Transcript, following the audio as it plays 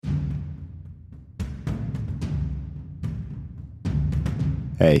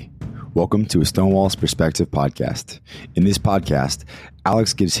Hey, welcome to a Stonewall's Perspective podcast. In this podcast,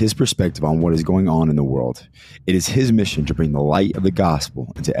 Alex gives his perspective on what is going on in the world. It is his mission to bring the light of the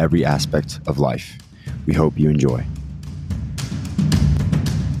gospel into every aspect of life. We hope you enjoy.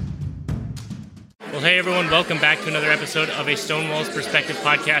 Well, hey everyone, welcome back to another episode of a Stonewall's Perspective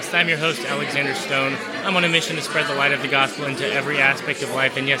podcast. I'm your host, Alexander Stone. I'm on a mission to spread the light of the gospel into every aspect of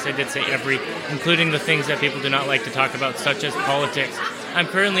life, and yes, I did say every, including the things that people do not like to talk about, such as politics. I'm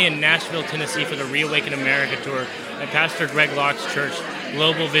currently in Nashville, Tennessee for the ReAwaken America tour at Pastor Greg Locke's church,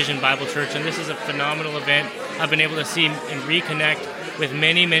 Global Vision Bible Church, and this is a phenomenal event. I've been able to see and reconnect with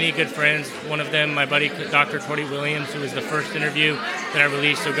many, many good friends. One of them, my buddy, Dr. Tori Williams, who was the first interview that I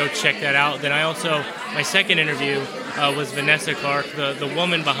released, so go check that out. Then my second interview was Vanessa Clark, the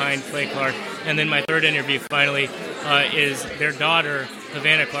woman behind Clay Clark. And then my third interview, finally, is their daughter,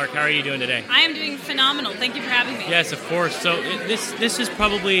 Havana Clark. How are you doing today? I am doing phenomenal. Thank you for having me. Yes, of course. So this is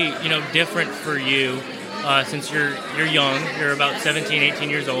probably, different for you since you're young. You're about 17, 18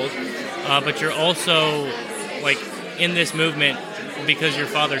 years old. But you're also, in this movement because your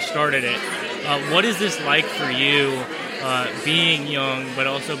father started it. What is this like for you, being young, but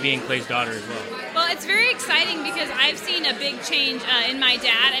also being Clay's daughter as well? Well, it's very exciting because I've seen a big change in my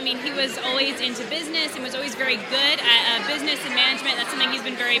dad. I mean, he was always into business and was always very good at business and management. That's something he's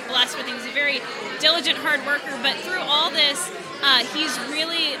been very blessed with. He was a very diligent, hard worker. But through all this, he's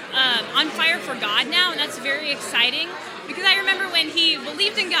really on fire for God now, and that's very exciting. Because I remember when he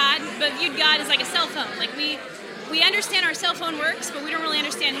believed in God, but viewed God as like a cell phone. Like we understand our cell phone works, but we don't really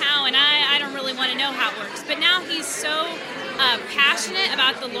understand how, and I don't really want to know how it works. But now he's so passionate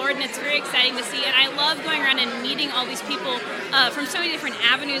about the Lord, and it's very exciting to see. And I love going around and meeting all these people from so many different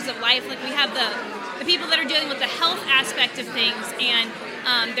avenues of life. Like we have the people that are dealing with the health aspect of things, and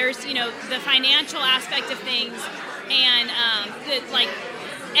there's the financial aspect of things, and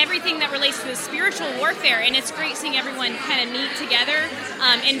everything that relates to the spiritual warfare, and it's great seeing everyone kind of meet together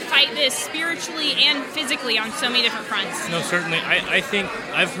and fight this spiritually and physically on so many different fronts. No, certainly. I think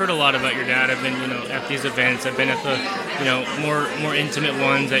I've heard a lot about your dad. I've been, at these events. I've been at the, more intimate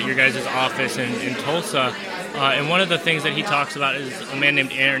ones at your guys' office in Tulsa. And one of the things that he talks about is a man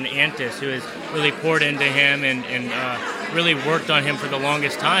named Aaron Antis, who has really poured into him and really worked on him for the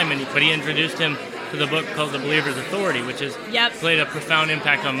longest time. But he introduced him to the book called The Believer's Authority, which has played a profound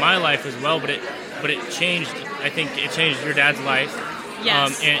impact on my life as well. But it changed. I think it changed your dad's life.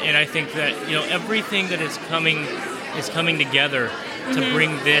 Yes. And I think that everything that is coming together to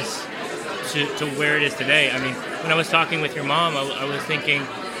bring this to where it is today. I mean, when I was talking with your mom, I was thinking,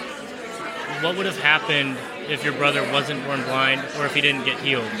 what would have happened if your brother wasn't born blind or if he didn't get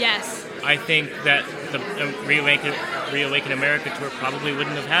healed? Yes. I think that the ReAwaken America tour probably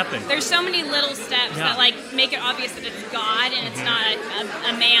wouldn't have happened. There's so many little steps that make it obvious that it's God and it's not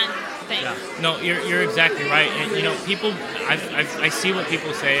a man thing. Yeah. No, you're exactly right. And people, I see what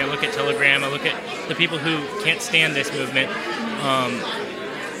people say. I look at Telegram. I look at the people who can't stand this movement,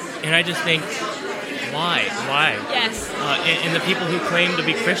 and I just think, why? Yes. And the people who claim to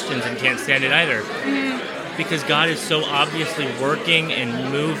be Christians and can't stand it either. Mm-hmm. Because God is so obviously working and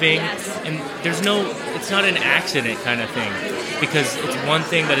moving, and it's not an accident kind of thing, because it's one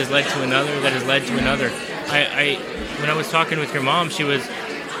thing that has led to another, that has led to another. When I was talking with your mom, she was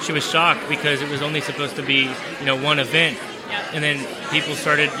shocked because it was only supposed to be, one event, and then people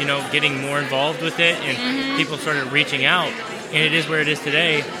started, getting more involved with it, and people started reaching out, and it is where it is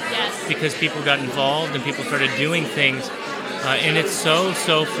today, because people got involved and people started doing things, and it's so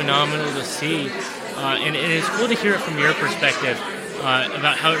phenomenal to see. And it is cool to hear it from your perspective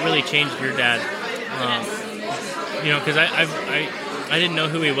about how it really changed your dad. Because I didn't know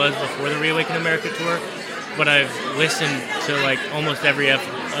who he was before the ReAwaken America tour, but I've listened to almost every of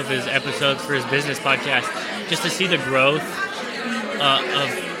his episodes for his business podcast just to see the growth of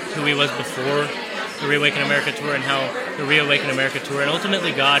who he was before the ReAwaken America tour and how the ReAwaken America tour and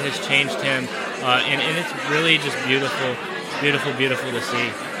ultimately God has changed him. And it's really just beautiful to see.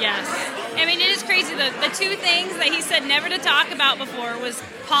 Yes. I mean, it is crazy. The two things that he said never to talk about before was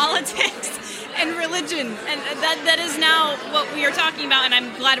politics and religion. And that is now what we are talking about, and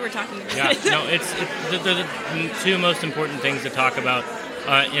I'm glad we're talking about it. Yeah, no, it's the two most important things to talk about.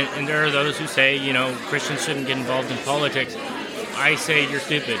 And there are those who say, Christians shouldn't get involved in politics. I say you're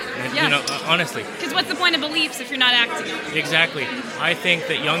stupid, honestly. Because what's the point of beliefs if you're not acting? Exactly. I think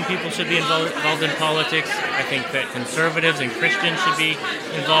that young people should be involved in politics. I think that conservatives and Christians should be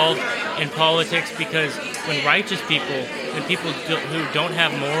involved in politics, because when righteous people and people who don't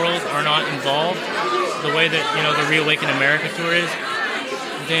have morals are not involved the way that, the ReAwaken America tour is,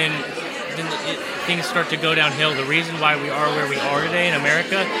 then things start to go downhill. The reason why we are where we are today in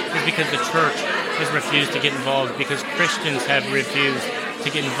America is because the church has refused to get involved, because Christians have refused to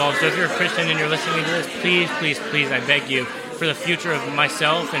get involved. So if you're a Christian and you're listening to this, please, please, please, I beg you, for the future of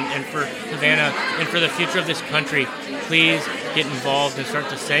myself and for Savannah and for the future of this country, please get involved and start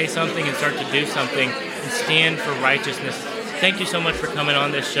to say something and start to do something and stand for righteousness. Thank you so much for coming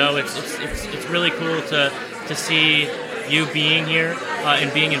on this show. It's really cool to see you being here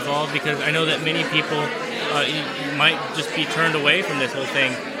and being involved, because I know that many people might just be turned away from this whole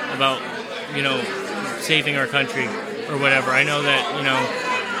thing about, saving our country or whatever. I know that,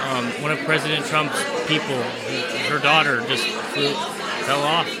 one of President Trump's people, her daughter just fell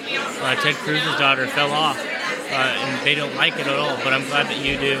off. Ted Cruz's daughter fell off. And they don't like it at all, but I'm glad that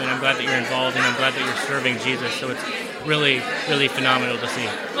you do, and I'm glad that you're involved, and I'm glad that you're serving Jesus. So it's really, really phenomenal to see.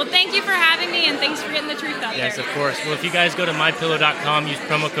 Well, thank you for having me, and thanks for getting the truth out there. Yes, of course. Well, if you guys go to mypillow.com, use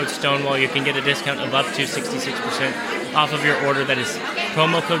promo code Stonewall, you can get a discount of up to 66% off of your order. That is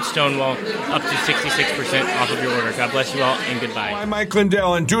promo code Stonewall, up to 66% off of your order. God bless you all, and goodbye. I'm Mike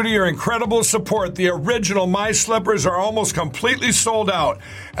Lindell, and due to your incredible support, the original My Slippers are almost completely sold out.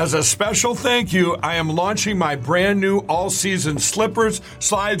 As a special thank you, I am launching my brand new all-season slippers,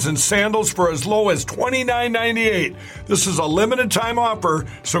 slides, and sandals for as low as $29.98. This is a limited time offer,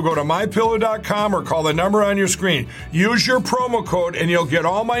 so go to mypillow.com or call the number on your screen. Use your promo code and you'll get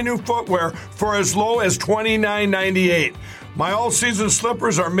all my new footwear for as low as $29.98. My all-season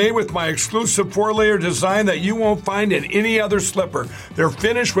slippers are made with my exclusive 4-layer design that you won't find in any other slipper. They're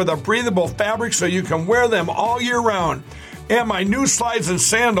finished with a breathable fabric so you can wear them all year round. And my new slides and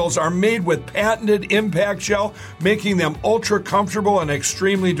sandals are made with patented impact gel, making them ultra comfortable and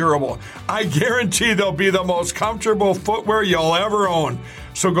extremely durable. I guarantee they'll be the most comfortable footwear you'll ever own.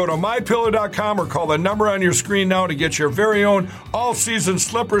 So go to mypillow.com or call the number on your screen now to get your very own all-season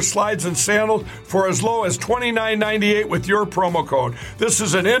slippers, slides, and sandals for as low as $29.98 with your promo code. This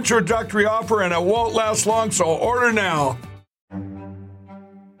is an introductory offer and it won't last long, so order now.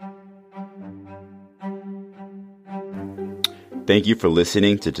 Thank you for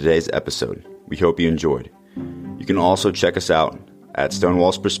listening to today's episode. We hope you enjoyed. You can also check us out at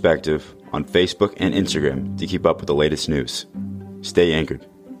Stonewall's Perspective on Facebook and Instagram to keep up with the latest news. Stay anchored.